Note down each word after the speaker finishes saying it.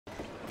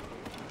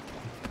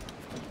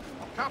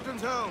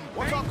Captain's helm.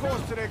 What's our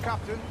course today,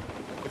 Captain?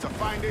 It's a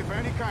fine day for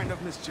any kind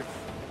of mischief.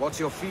 What's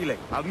your feeling?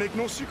 I'll make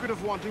no secret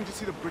of wanting to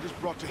see the British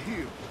brought to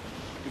heel.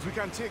 If we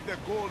can take their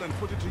gold and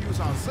put it to use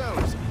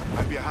ourselves,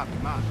 I'd be a happy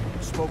man.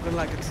 Spoken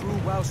like a true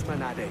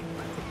Welshman, Addy.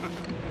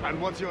 And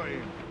what's your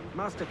aim?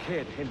 Master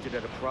Kidd hinted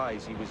at a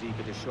prize he was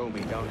eager to show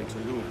me down in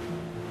Tulum.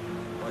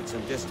 Quite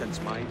some distance,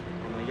 mind,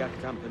 on the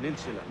Yucatan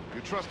Peninsula.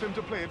 You trust him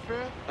to play it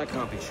fair? I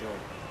can't be sure.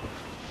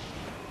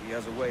 He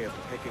has a way of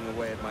picking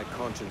away at my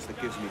conscience that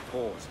gives me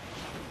pause.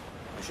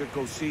 I should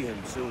go see him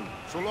soon.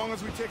 So long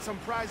as we take some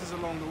prizes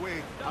along the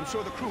way, I'm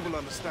sure the crew will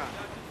understand.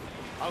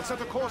 I'll set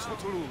a course for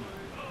Tulum.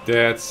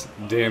 That's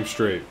damn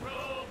straight.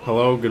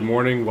 Hello, good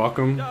morning,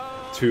 welcome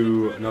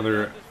to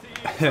another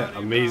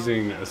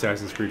amazing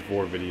Assassin's Creed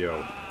 4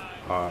 video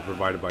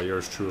provided by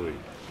yours truly.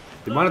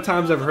 The amount of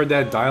times I've heard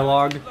that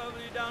dialogue,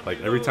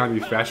 like every time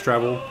you fast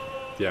travel,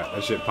 yeah,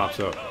 that shit pops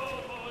up.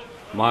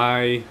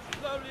 My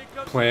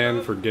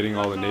plan for getting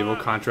all the naval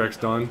contracts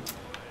done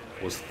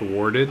was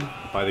thwarted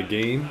by the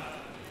game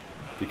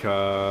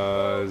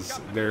because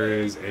there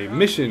is a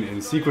mission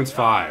in Sequence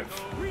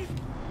 5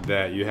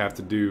 that you have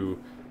to do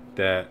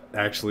that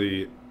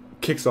actually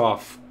kicks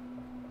off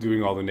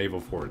doing all the naval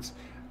forts.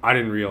 I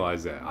didn't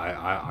realize that.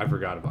 I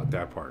forgot about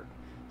that part.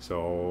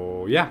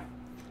 So yeah,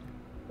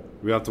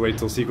 we have to wait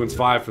till Sequence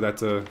 5 for that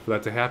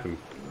to happen.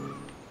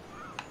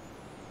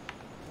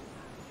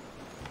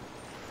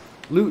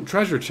 Loot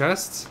treasure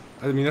chests.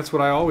 I mean, that's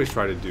what I always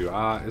try to do.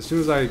 As soon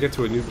as I get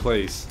to a new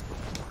place,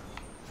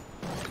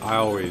 I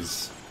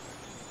always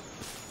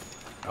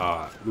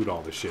loot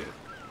all the shit.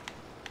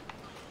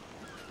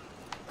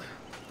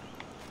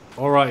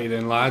 Alright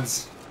then,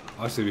 lads.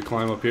 I say we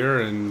climb up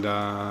here and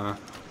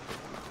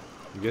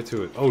get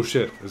to it. Oh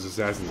shit, there's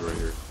assassins right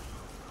here.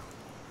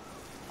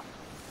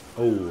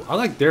 Oh, I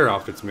like their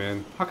outfits,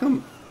 man. How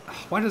come?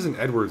 Why doesn't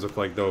Edwards look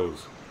like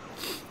those?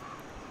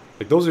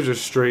 Like, those are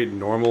just straight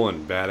normal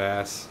and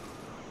badass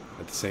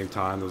at the same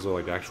time. Those are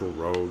like actual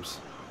robes,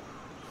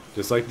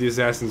 just like the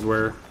assassins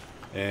wear.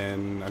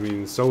 And I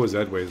mean, so is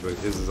Edway's, but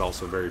his is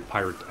also very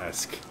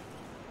pirate-esque.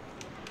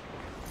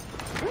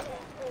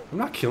 I'm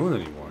not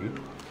killing anyone.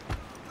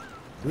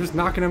 I'm just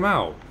knocking him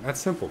out.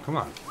 That's simple. Come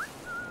on.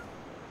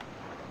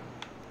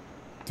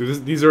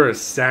 Dude, these are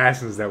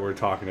assassins that we're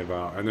talking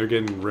about, and they're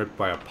getting ripped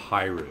by a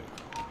pirate.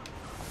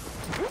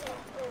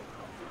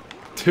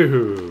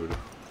 Dude.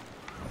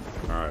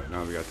 Alright,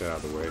 now we got that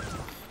out of the way.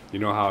 You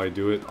know how I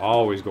do it?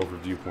 Always go for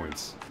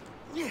viewpoints.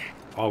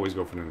 Always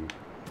go for them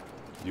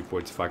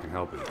viewpoints if I can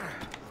help it.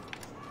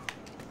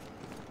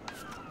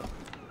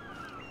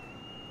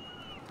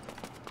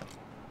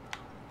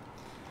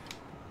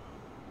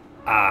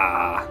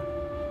 Ah.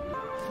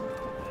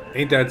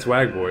 Ain't that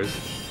swag, boys?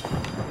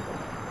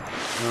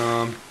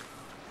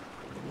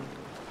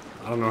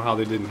 I don't know how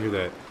they didn't hear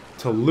that.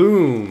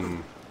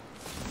 Tulum.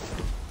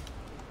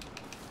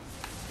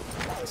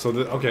 So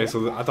okay,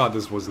 so I thought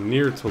this was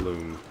near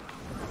Tulum,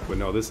 but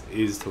no, this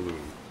is Tulum.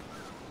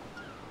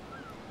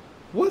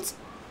 What's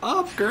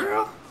up,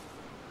 girl?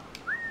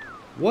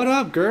 What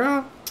up,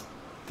 girl?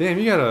 Damn,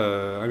 you got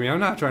a... I mean, I'm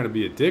not trying to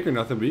be a dick or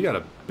nothing, but you got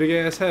a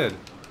big-ass head.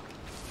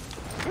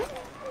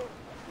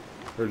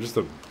 Or just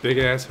a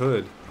big-ass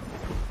hood.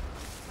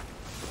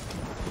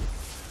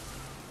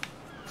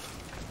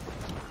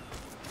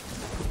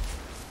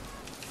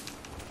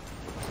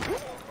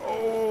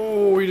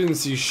 Oh, we didn't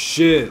see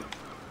shit.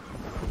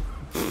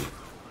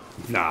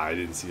 Nah, I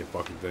didn't see a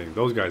fucking thing.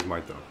 Those guys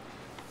might, though.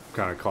 I'm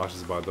kind of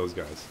cautious about those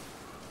guys.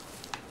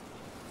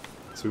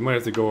 So we might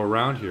have to go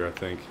around here, I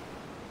think.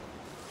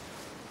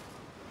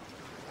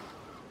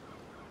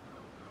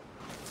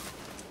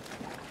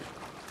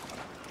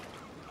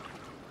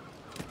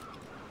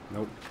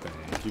 Nope.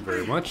 Thank you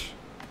very much.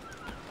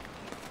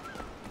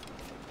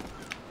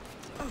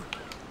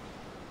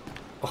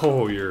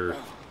 Oh, you're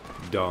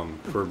dumb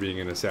for being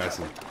an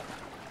assassin.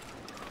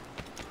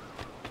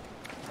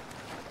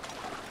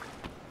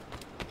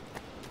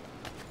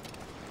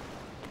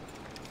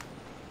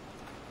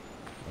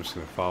 I'm just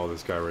gonna follow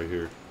this guy right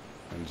here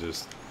and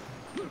just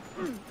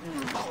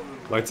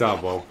lights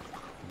out,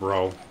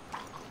 bro.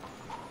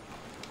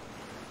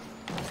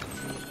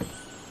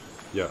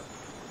 Yeah,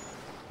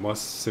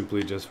 must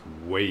simply just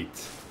wait.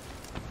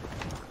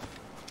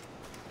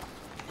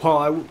 While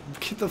I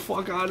get the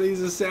fuck out of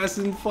these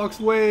assassin fucks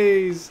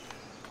ways.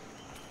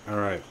 All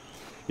right,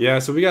 yeah.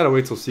 So we gotta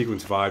wait till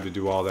Sequence 5 to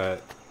do all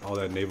that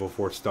naval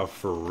fort stuff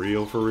for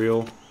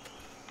real.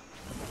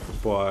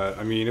 But,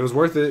 I mean, it was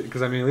worth it,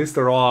 because, I mean, at least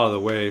they're all out of the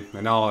way,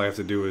 and now all I have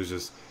to do is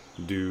just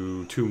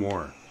do 2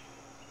 more.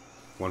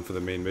 One for the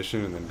main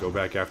mission, and then go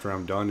back after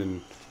I'm done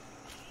and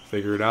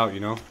figure it out, you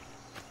know?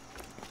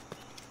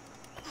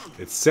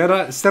 It's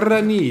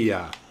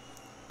Serranía.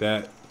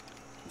 That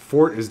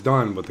fort is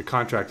done, but the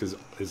contract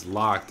is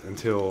locked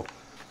until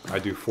I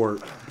do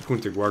Fort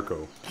Punta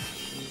Guarco,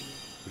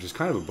 which is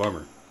kind of a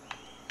bummer.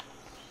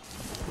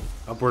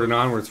 Upward and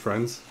onwards,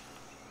 friends.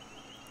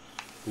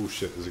 Oh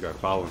shit, there's a guy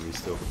following me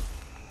still.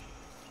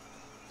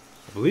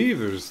 I believe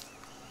there's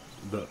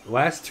the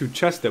last 2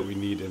 chests that we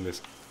need in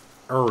this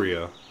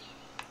area.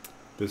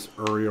 This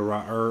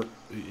area,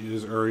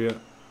 this area.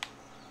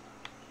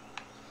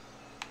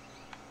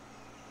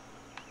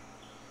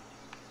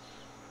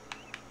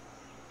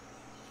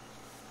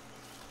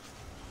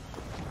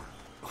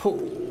 Oh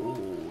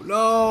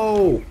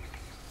no!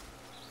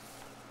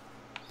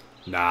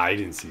 Nah, I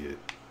didn't see it.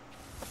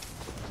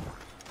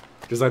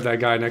 Just like that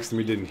guy next to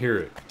me didn't hear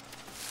it.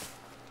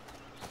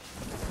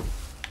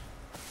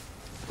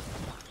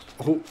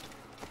 Oh.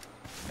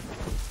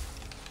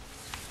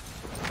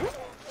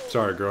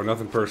 Sorry, girl.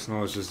 Nothing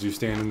personal. It's just you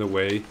stand in the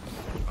way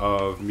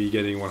of me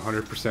getting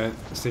 100%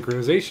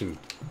 synchronization.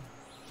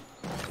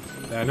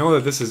 And I know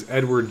that this is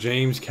Edward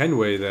James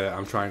Kenway that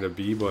I'm trying to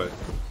be, but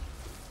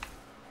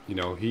you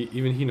know,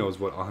 even he knows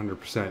what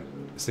 100%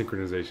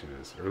 synchronization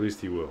is, or at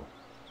least he will.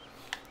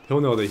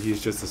 He'll know that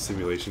he's just a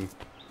simulation.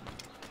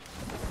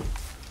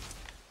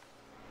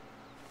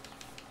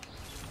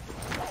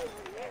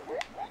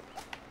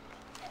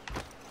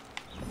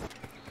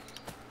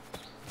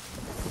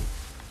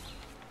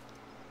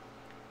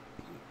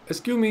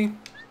 Excuse me.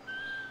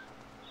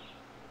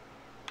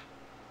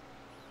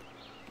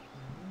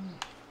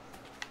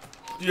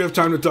 You have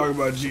time to talk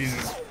about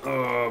Jesus,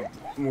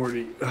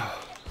 Morty.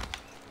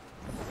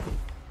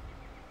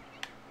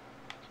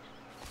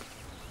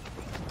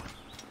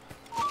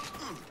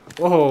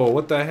 Whoa,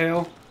 what the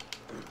hell?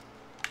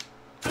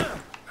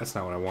 That's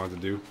not what I wanted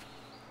to do.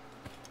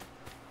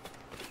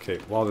 Okay,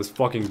 while this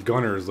fucking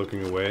gunner is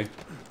looking away.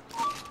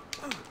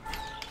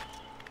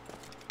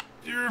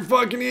 You're a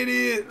fucking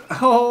idiot!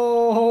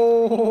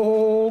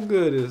 Oh,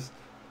 goodness.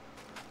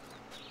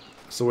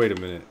 So wait a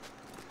minute.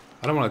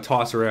 I don't want to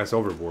toss her ass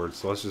overboard,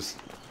 so let's just...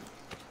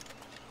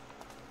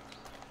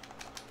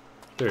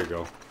 There you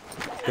go.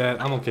 That,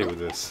 I'm okay with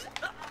this.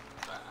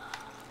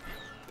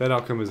 That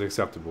outcome is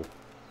acceptable.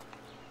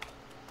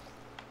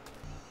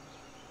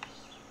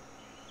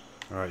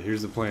 Alright,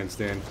 here's the plan,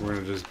 Stan.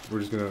 We're just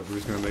gonna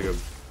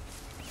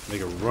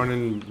make a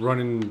running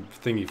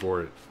thingy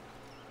for it.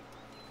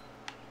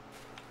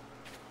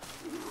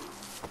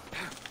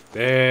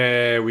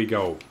 There we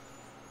go.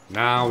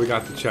 Now we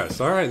got the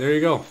chest. Alright, there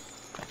you go.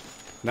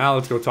 Now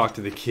let's go talk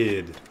to the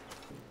kid.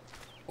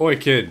 Oi,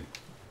 kid.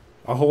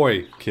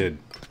 Ahoy, kid.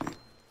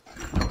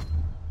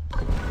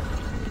 We're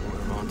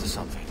on to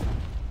something.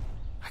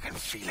 I can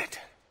feel it.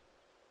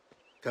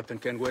 Captain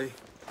Kenway?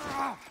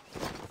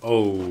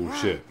 Oh,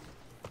 shit.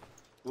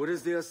 What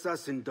is the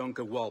assassin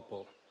Duncan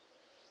Walpole?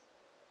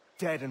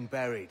 Dead and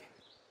buried.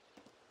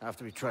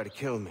 After he tried to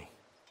kill me.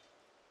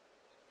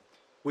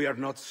 We are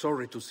not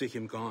sorry to see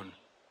him gone,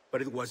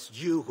 but it was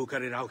you who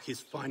carried out his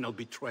final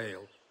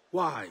betrayal.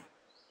 Why?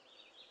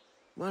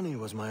 Money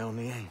was my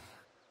only aim.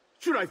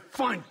 Should I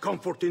find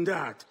comfort in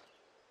that?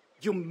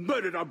 You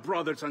murdered our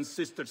brothers and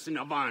sisters in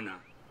Havana.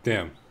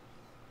 Damn.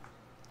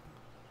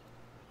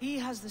 He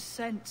has the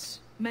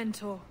sense,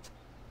 Mentor.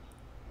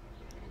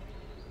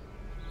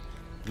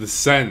 The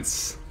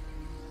sense.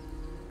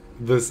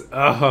 This,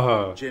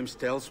 James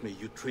tells me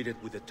you treated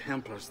with the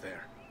Templars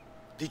there.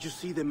 Did you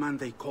see the man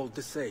they called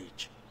the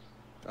Sage?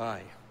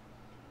 Aye.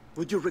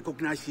 Would you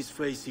recognize his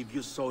face if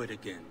you saw it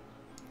again?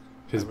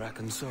 His, I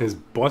reckon so. his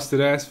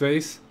busted ass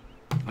face.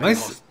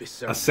 Nice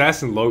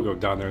assassin logo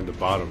down there in the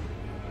bottom.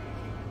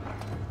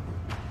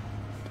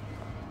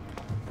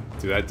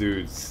 Dude, that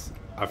dude's...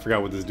 I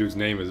forgot what this dude's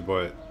name is,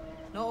 but...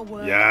 Not a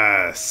word.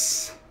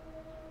 Yes!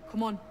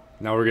 Come on.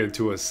 Now we're getting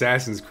to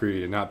Assassin's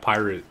Creed and not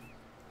pirate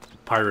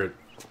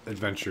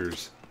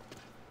adventures.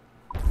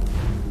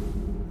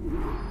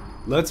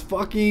 Let's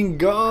fucking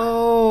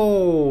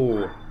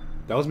go!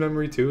 That was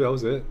memory too, that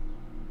was it.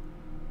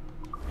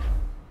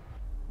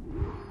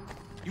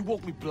 You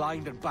walked me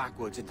blind and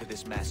backwards into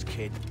this mess,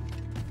 kid.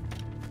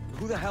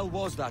 Who the hell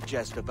was that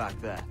jester back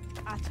there?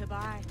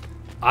 Atabai.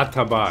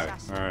 Atabai,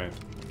 Assassin. alright.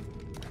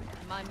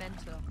 My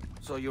mentor.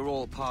 So you're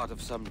all part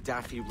of some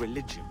daffy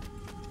religion?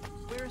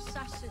 We're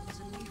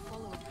assassins and we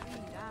follow a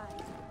creed,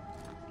 aye.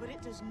 But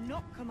it does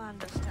not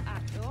command us to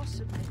act or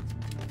submit.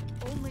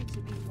 Only to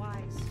be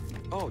wise.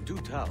 Oh, do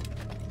tell.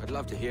 I'd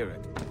love to hear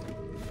it.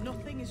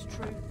 Nothing is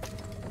true.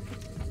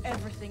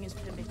 Everything is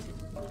permitted.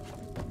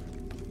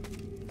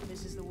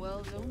 This is the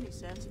world's only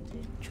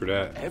certainty. True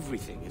that.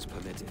 Everything is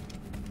permitted.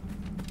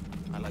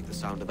 I like the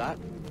sound of that.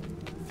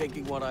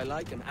 Thinking what I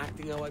like and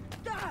acting how I...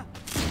 Ah!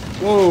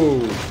 Whoa!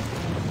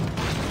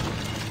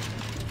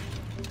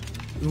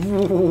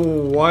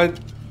 What?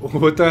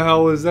 What the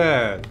hell was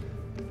that?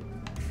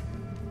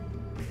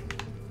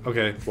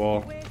 Okay,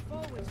 well, Way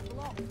forward's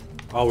blocked.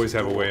 always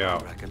have a way I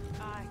out. reckon.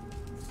 Aye.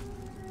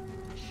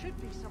 There should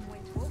be some way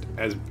to open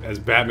it. As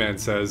Batman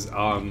says,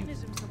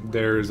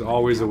 there's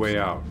always a way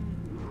out.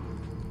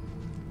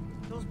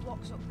 Those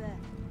blocks up there.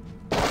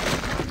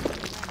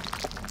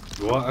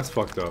 Well, that's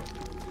fucked up.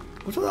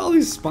 What's with all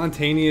these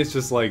spontaneous,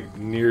 just like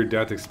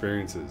near-death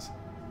experiences?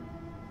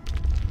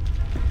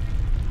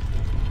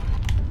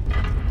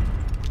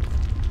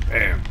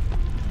 Bam.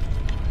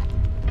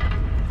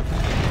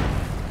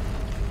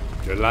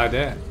 Just like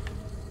that.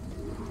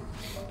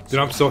 Dude,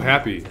 I'm so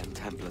happy. The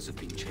Templars have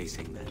been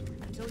chasing them.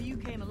 Until you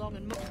came along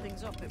and mucked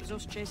things up, it was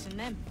us chasing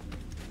them.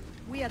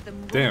 We had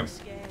them Damn. running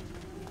scared.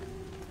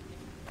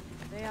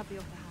 They have the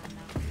upper hand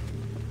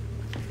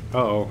now.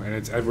 Uh-oh, and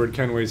it's Edward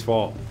Kenway's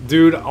fault.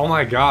 Dude, oh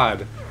my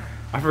god.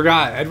 I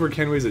forgot, Edward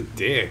Kenway's a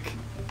dick.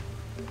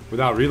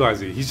 Without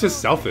realizing it. He's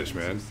just selfish,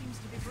 man. Seems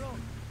to be broke.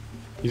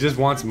 He just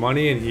wants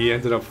money and he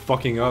ended up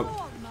fucking Come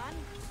up on, man.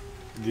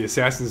 the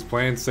assassin's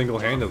plan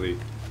single-handedly.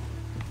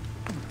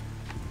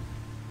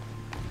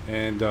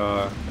 And,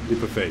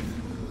 leap of faith.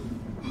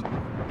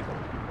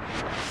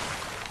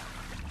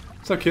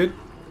 What's up, kid?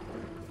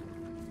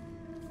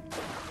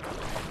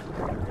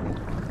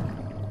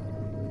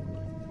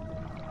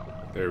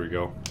 There we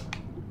go.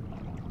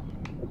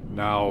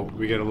 Now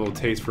we get a little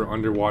taste for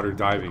underwater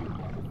diving,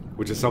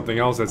 which is something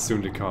else that's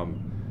soon to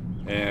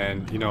come.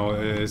 And, you know,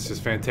 it's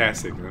just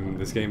fantastic. And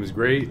this game is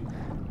great,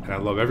 and I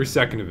love every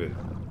second of it.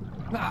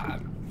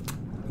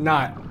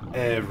 Not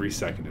every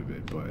second of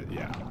it, but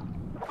yeah.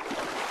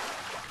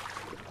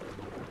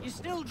 You're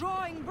still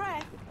drawing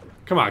breath.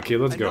 Come on, kid,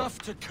 let's go. Enough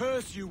to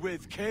curse you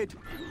with, kid.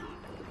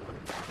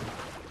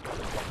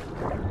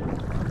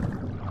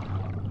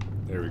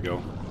 There we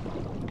go.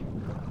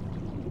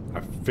 I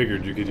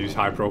figured you could use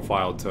high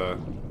profile to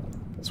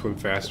swim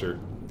faster.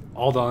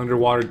 All the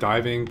underwater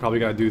diving, probably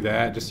gotta do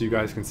that just so you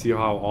guys can see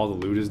how all the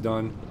loot is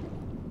done.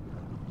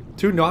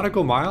 2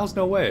 nautical miles?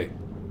 No way.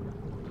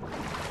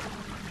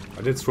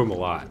 I did swim a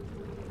lot.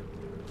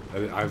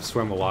 I've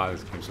swum a lot in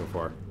this game so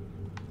far.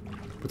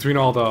 Between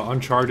all the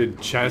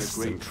uncharted chests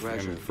and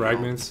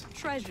fragments.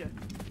 Treasure.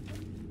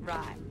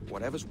 Right.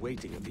 Whatever's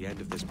waiting at the end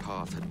of this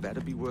path had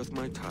better be worth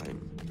my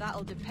time.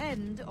 That'll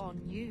depend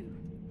on you.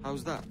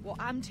 How's that? What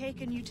I'm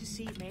taking you to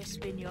see may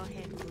spin your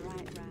head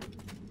right round.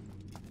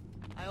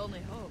 I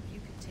only hope you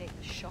can take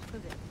the shock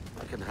of it.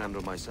 I can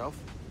handle myself.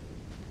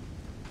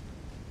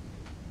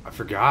 I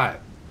forgot.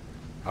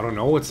 I don't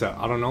know what's that.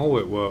 I don't know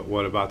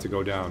what about to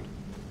go down.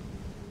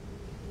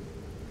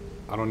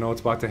 I don't know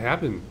what's about to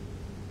happen.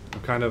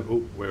 I'm kind of...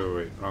 Oh,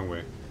 wait. Wrong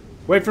way.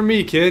 Wait for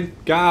me, kid.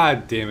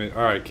 God damn it.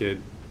 Alright,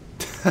 kid.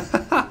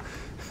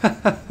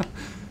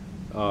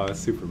 Oh, that's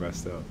super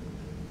messed up.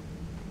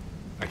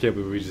 I can't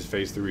believe we just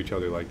phased through each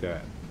other like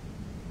that.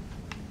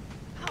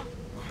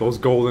 Those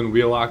golden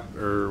wheel lock,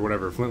 or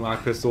whatever,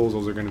 flintlock pistols,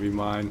 those are going to be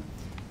mine.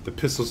 The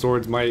pistol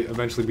swords might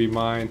eventually be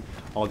mine.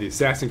 All the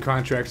assassin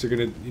contracts are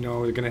going to, you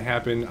know, they're going to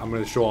happen. I'm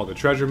going to show all the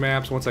treasure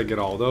maps. Once I get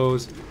all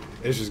those,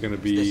 it's just going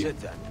to be... Is this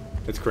it then?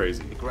 It's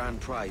crazy. The grand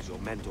prize your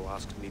mentor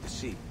asked me to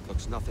see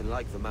looks nothing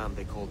like the man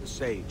they call the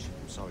Sage,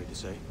 I'm sorry to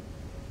say.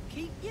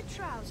 Keep your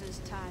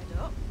trousers tied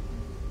up.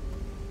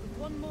 With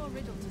one more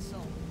riddle to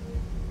solve.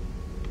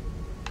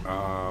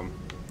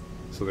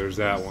 So there's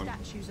that These one.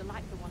 Statues are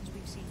like the ones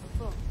we've seen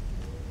before.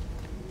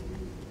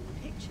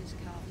 Pictures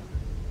carved on them.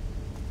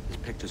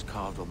 There's pictures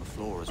carved on the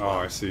floor as Oh, well.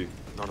 I see.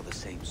 None of the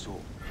same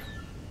sort.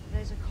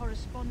 There's a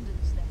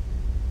correspondence there.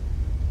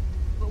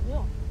 But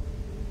what?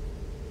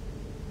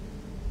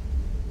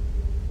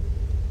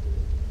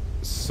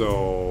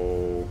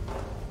 So...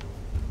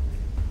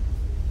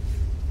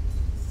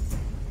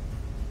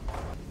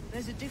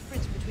 There's a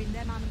difference between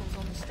them animals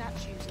on the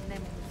statues and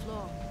them on the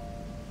floor.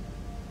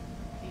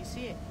 Do you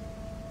see it?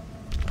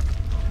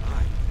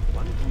 Aye,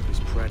 one group is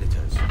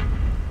predators,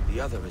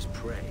 the other is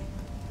prey.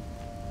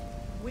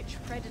 Which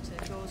predator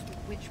goes with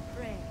which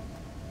prey?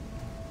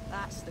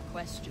 That's the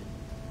question.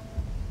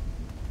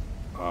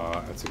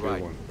 That's a good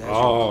Right, one. there's your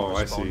Oh,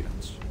 I see.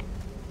 correspondence.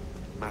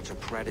 Match a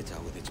predator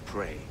with its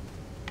prey.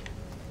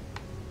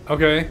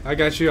 Okay, I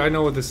got you. I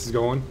know where this is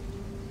going.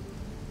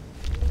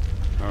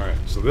 Alright,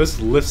 so this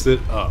lifts it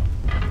up.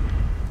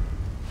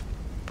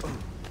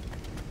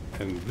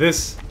 And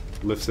this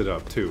lifts it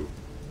up, too.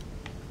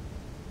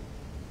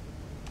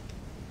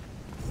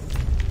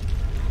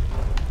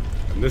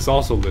 And this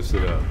also lifts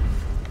it up.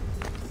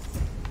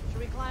 Should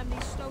we climb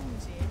these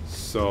stones here?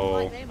 So...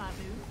 Like they might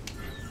move.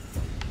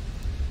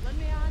 Lend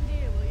me a hand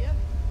here, will you?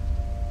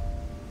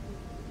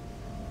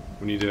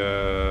 we need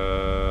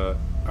to...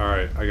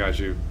 Alright, I got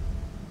you.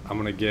 I'm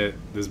gonna get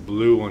this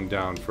blue one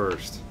down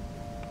first.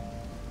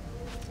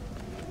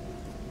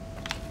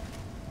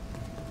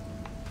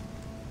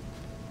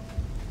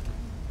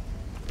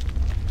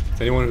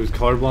 To anyone who's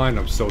colorblind,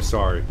 I'm so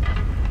sorry.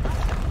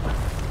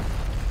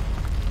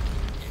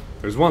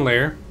 There's one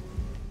layer.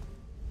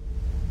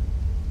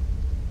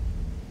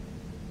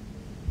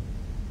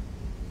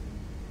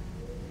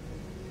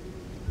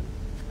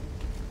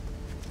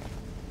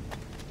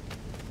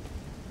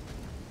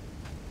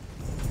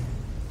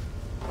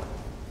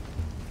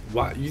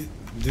 Why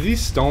do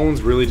these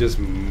stones really just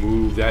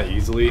move that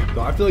easily?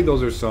 I feel like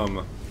those are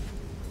some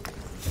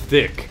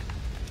thick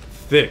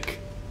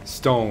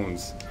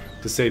stones,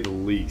 to say the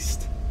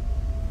least.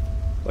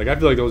 Like, I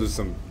feel like those are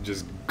some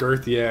just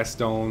girthy ass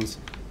stones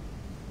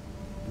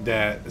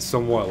that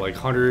somewhat like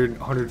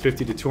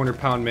 150 to 200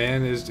 pound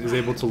man is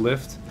able to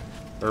lift,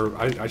 or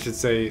I should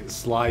say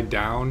slide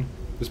down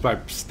just by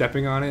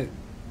stepping on it.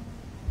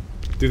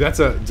 Dude, that's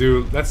a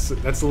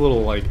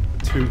little like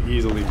too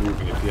easily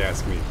moving, if you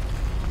ask me.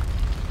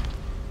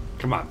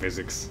 Come on,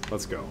 physics.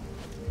 Let's go.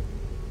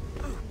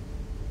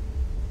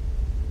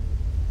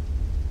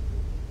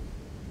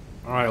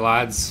 Alright,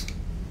 lads.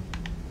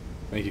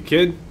 Thank you,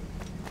 kid.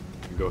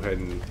 Go ahead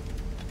and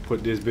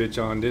put this bitch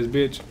on this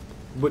bitch.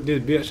 Put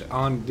this bitch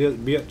on this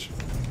bitch.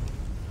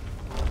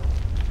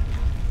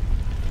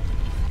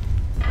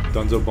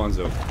 Dunzo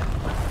Bunzo.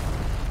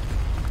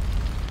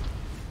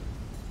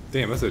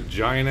 Damn, that's a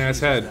giant ass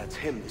head. That's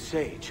him, the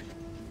sage.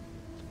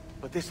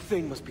 But this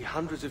thing must be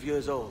hundreds of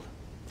years old.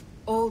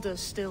 Older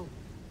still.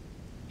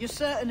 You're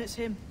certain it's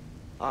him?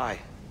 Aye.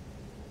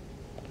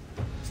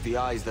 It's the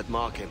eyes that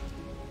mark him.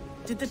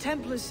 Did the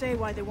Templars say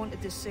why they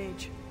wanted this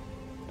sage?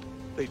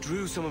 They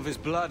drew some of his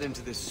blood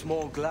into this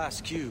small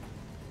glass cube.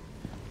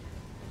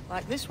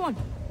 Like this one?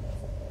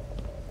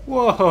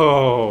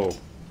 Whoa!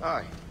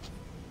 Aye.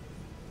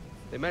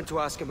 They meant to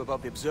ask him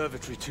about the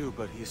observatory too,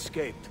 but he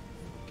escaped.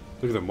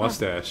 Look at the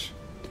mustache.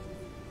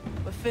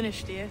 We're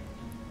finished here.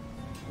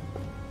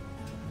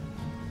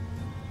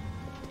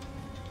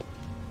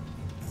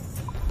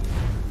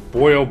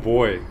 Boy, oh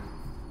boy.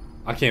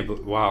 I can't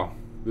believe. Wow.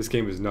 This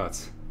game is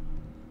nuts.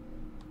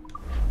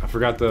 I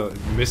forgot the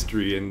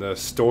mystery and the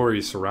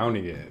story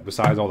surrounding it,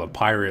 besides all the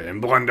pirate and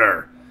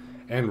blunder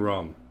and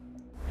rum.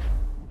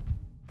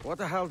 What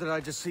the hell did I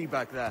just see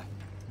back there?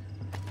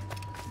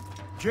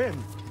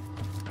 Jim!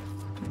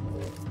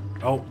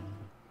 Oh.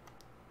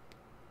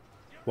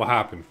 What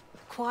happened?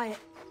 Quiet.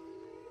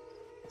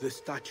 The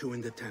statue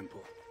in the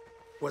temple.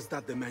 Was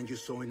that the man you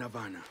saw in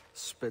Havana?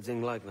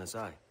 Spitting likeness,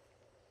 aye.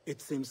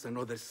 It seems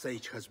another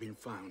sage has been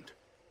found.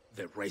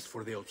 The race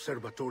for the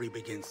observatory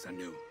begins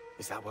anew.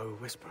 Is that why we're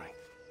whispering?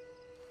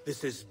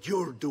 This is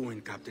your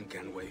doing, Captain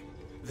Kenway.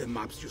 The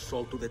maps you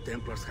sold to the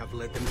Templars have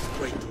led them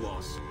straight to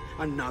us.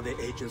 And now the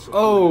agents of the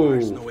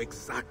Templars know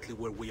exactly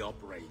where we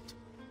operate.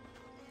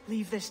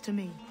 Leave this to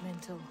me,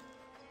 Mental.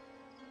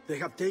 They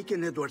have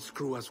taken Edward's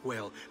crew as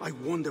well. I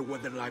wonder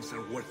what their lives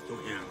are worth to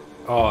him.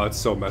 Oh, that's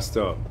so messed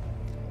up.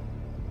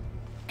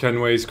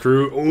 Kenway's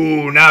crew.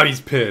 Ooh, now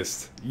he's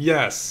pissed.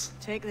 Yes.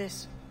 Take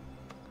this.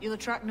 You'll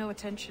attract no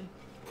attention.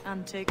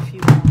 And take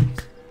few lives.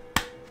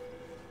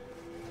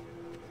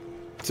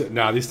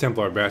 Nah, these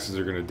Templar bastards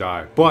are gonna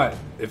die. But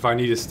if I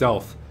need a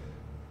stealth,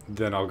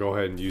 then I'll go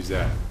ahead and use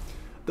that.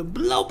 The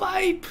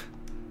blowpipe.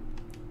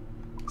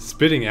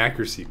 Spitting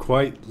accuracy,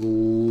 quite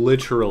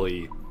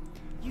literally.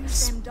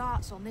 Use them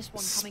darts on this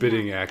one coming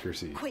Spitting out.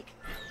 accuracy. Quick.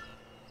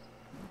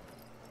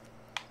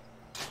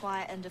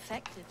 Quiet and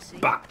effective, see?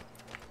 Bah.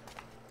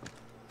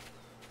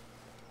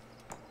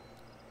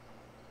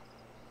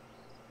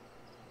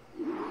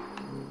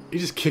 He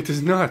just kicked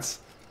his nuts.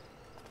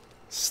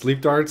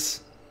 Sleep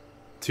darts,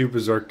 2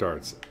 berserk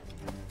darts.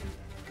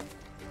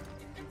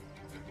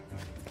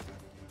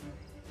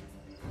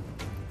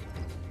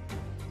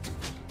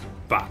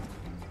 Bah.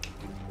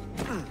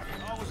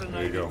 I was a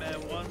There you Navy go.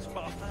 man once,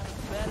 but I found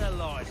a better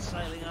life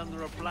sailing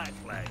under a black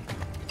flag.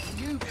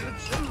 You could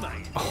too,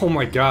 mate. Oh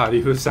my god,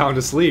 he was sound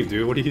asleep,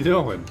 dude. What are you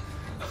doing?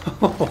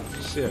 Oh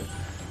shit.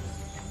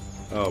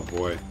 Oh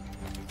boy.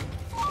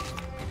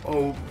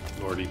 Oh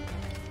lordy.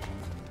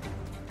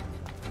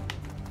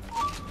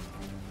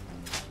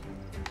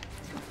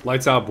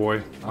 Lights out,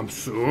 boy. I'm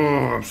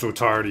so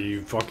tired of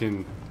you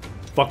fucking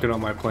up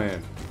my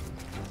plan.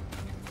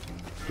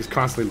 He's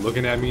constantly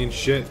looking at me and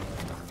shit.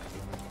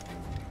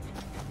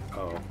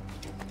 Oh.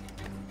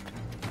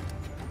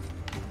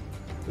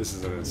 This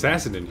is an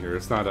assassin in here.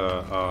 It's not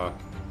a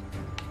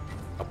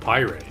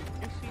pirate.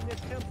 You seen this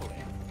temple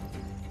here?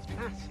 It's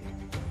massive.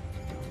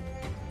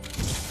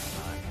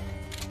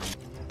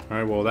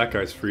 Alright, well that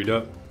guy's freed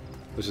up.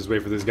 Let's just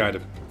wait for this guy to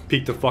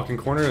peek the fucking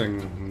corner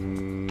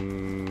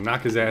and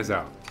knock his ass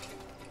out.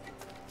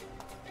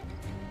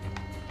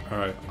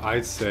 Alright,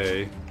 I'd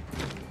say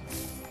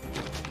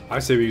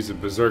we use a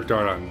berserk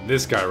dart on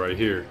this guy right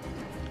here.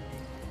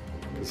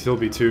 Cause he'll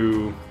be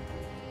too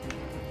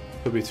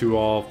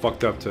all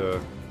fucked up to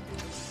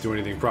do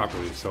anything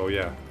properly, so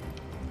yeah.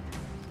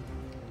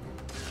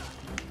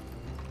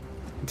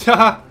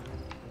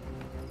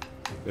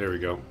 There we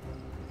go.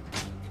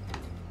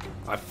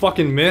 I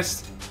fucking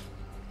missed.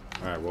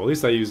 Alright, well at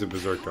least I used a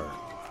berserk dart.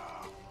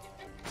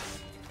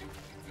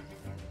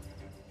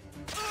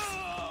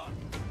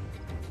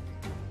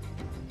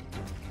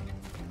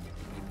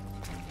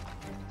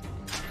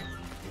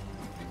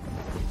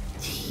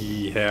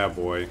 Yeah,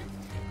 boy.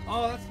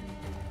 Oh, that's...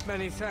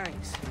 Many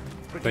thanks.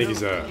 But Thank you, no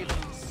sir.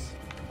 forgiveness.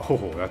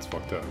 Oh, that's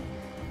fucked up.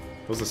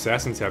 Those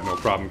assassins have no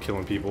problem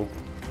killing people.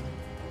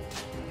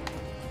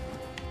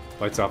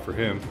 Lights out for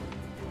him.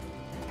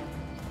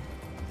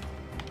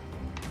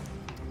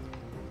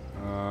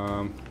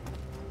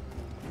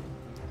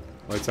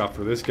 Lights out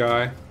for this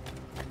guy.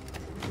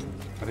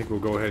 I think we'll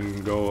go ahead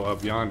and go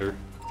up yonder.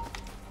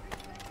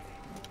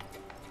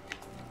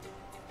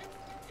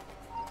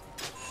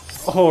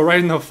 Oh, right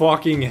in the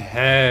fucking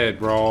head,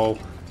 bro.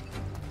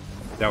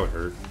 That would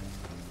hurt.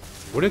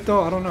 Would it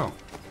though? I don't know.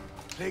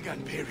 They can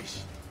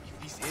perish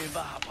if this ever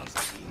happens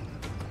again.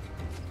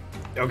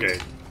 Okay.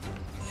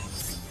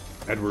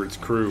 Edward's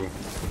crew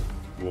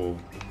will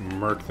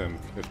murk them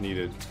if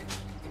needed.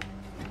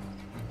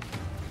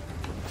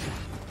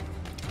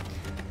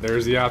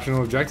 There's the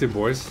optional objective,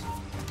 boys.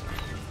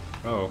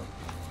 Oh.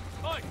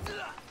 Get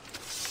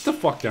the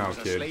fuck down,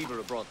 The kid. slaver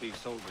who brought these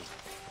soldiers.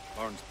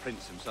 Lawrence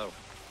Prince himself.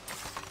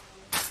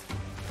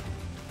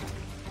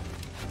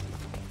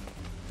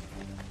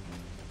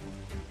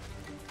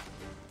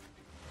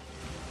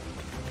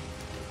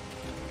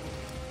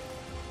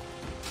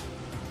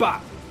 Bah!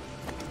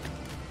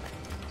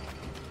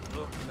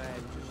 Look, man,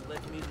 just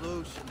let me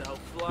loose and I'll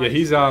fly. Yeah,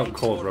 he's out straight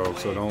cold, your bro, way,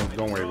 so I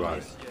don't worry about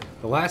it. promise you.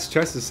 The last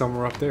chest is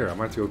somewhere up there. I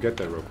might have to go get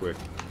that real quick.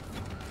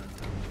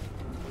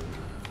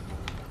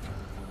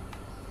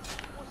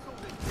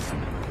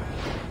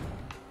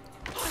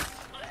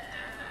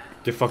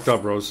 Get fucked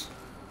up, Rose.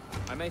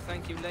 I may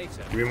thank you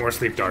later. Give me more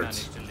sleep You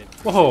darts. managed to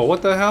live. Whoa,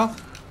 what the hell?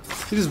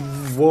 He just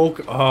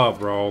woke up,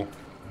 bro.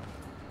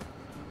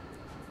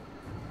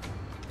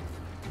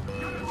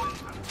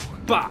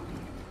 Bah!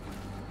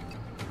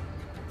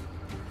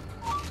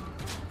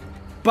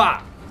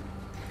 Bah!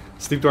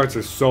 Sleep darts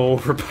are so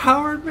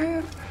overpowered,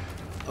 man.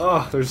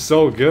 Oh, they're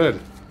so good.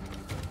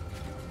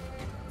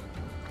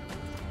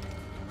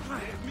 Get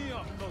me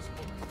up, Desmond,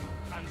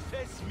 and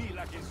face me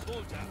like a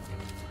soldier.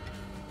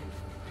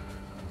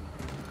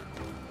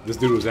 This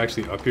dude was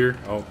actually up here.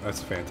 Oh,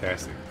 that's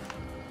fantastic.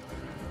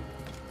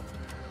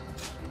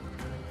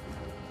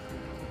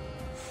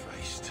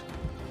 Christ.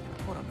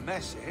 What a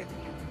mess, eh?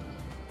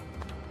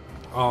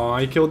 Oh,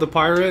 he killed the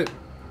pirate?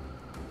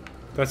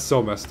 That's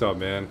so messed up,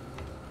 man.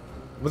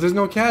 But there's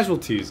no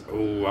casualties.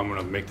 Oh, I'm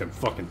gonna make them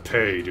fucking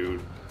pay,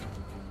 dude.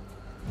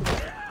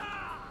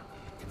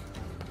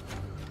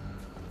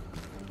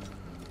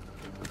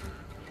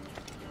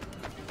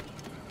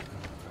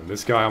 And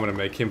this guy, I'm gonna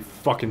make him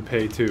fucking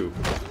pay too.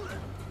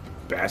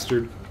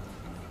 Bastard.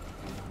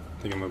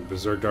 I think I'm gonna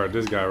berserk dart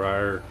this guy right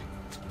here.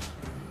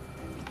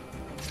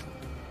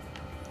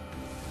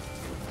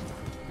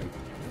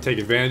 Take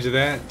advantage of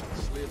that.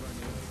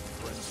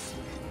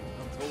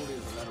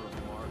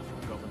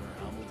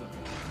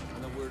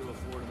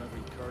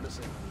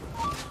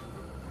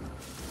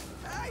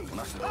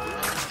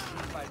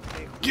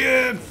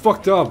 Get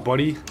fucked up,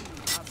 buddy.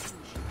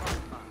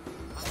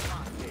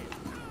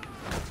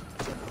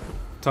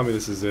 Tell me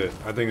this is it.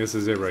 I think this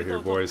is it right here,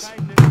 boys.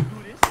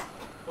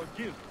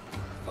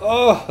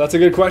 Oh, that's a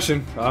good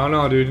question. I don't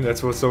know, dude.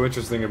 That's what's so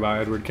interesting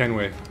about Edward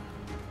Kenway.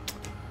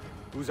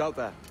 Who's out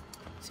there?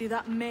 See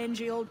that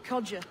mangy old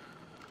codger?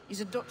 He's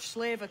a Dutch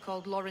slaver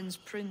called Lawrence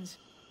Prince,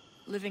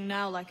 living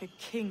now like a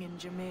king in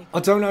Jamaica. I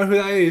don't know who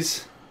that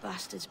is.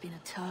 Bastard's been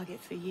a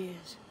target for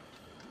years.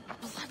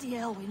 Bloody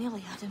hell, we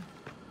nearly had him.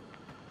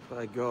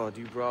 By God,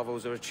 you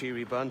bravos are a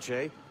cheery bunch,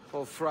 eh?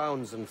 All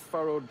frowns and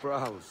furrowed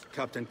brows.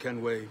 Captain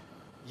Kenway,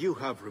 you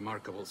have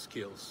remarkable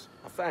skills.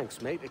 Oh,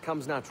 thanks, mate. It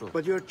comes natural.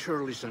 But you're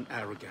churlish and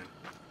arrogant,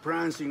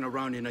 prancing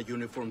around in a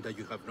uniform that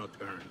you have not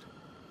earned.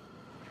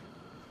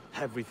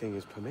 Everything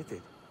is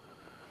permitted.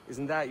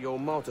 Isn't that your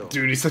motto?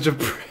 Dude, he's such a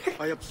prick.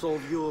 I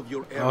absolve you of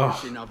your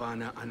errors in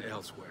Havana and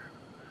elsewhere,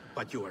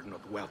 but you are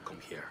not welcome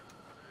here.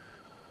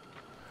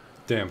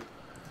 Damn.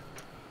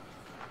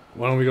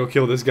 Why don't we go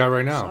kill this guy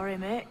right now? Sorry,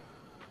 mate.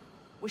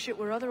 Wish it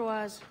were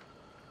otherwise.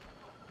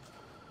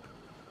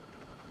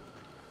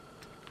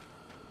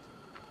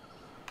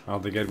 I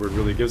don't think Edward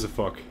really gives a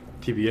fuck.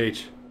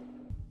 TBH.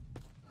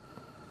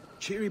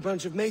 Cheery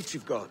bunch of mates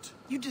you've got.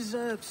 You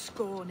deserve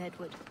scorn,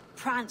 Edward.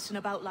 Prancing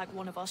about like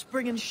one of us,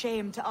 bringing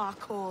shame to our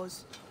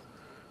cause.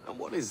 And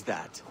what is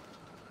that?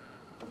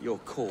 Your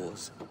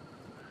cause?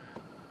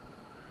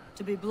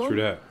 To be blunt,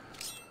 True that.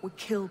 we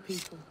kill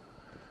people.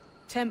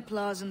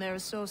 Templars and their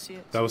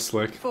associates. That was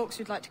slick. Folks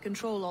who'd like to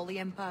control all the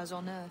empires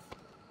on Earth.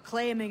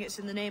 Claiming it's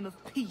in the name of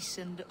peace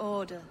and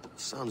order.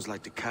 Sounds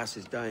like to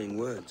Cass's dying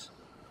words.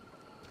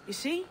 You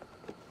see?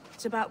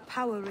 It's about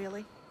power,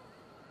 really.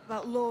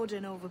 About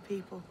lording over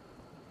people.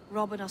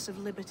 Robbing us of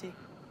liberty.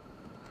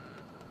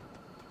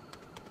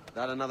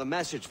 That another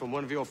message from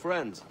one of your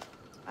friends?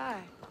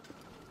 Aye.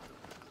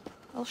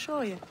 I'll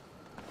show you.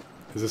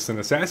 Is this an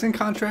assassin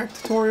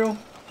contract tutorial?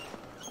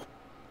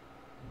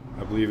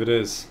 I believe it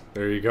is.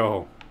 There you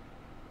go.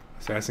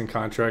 Assassin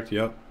contract,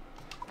 yep.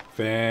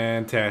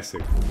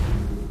 Fantastic.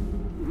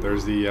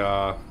 There's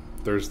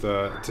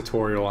the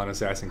tutorial on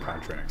assassin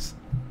contracts.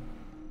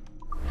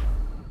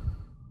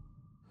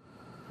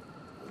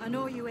 I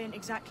know you ain't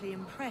exactly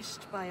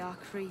impressed by our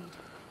creed.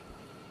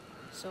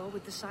 So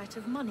would the sight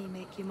of money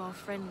make you more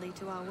friendly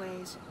to our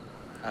ways?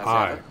 As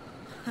Aye.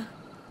 ever.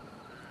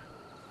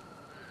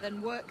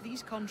 Then work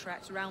these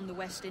contracts around the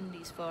West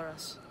Indies for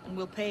us, and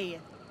we'll pay you.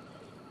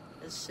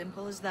 As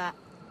simple as that.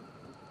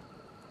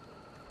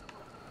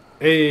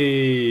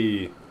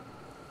 Hey,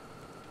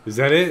 is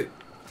that it?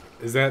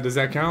 Does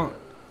that count?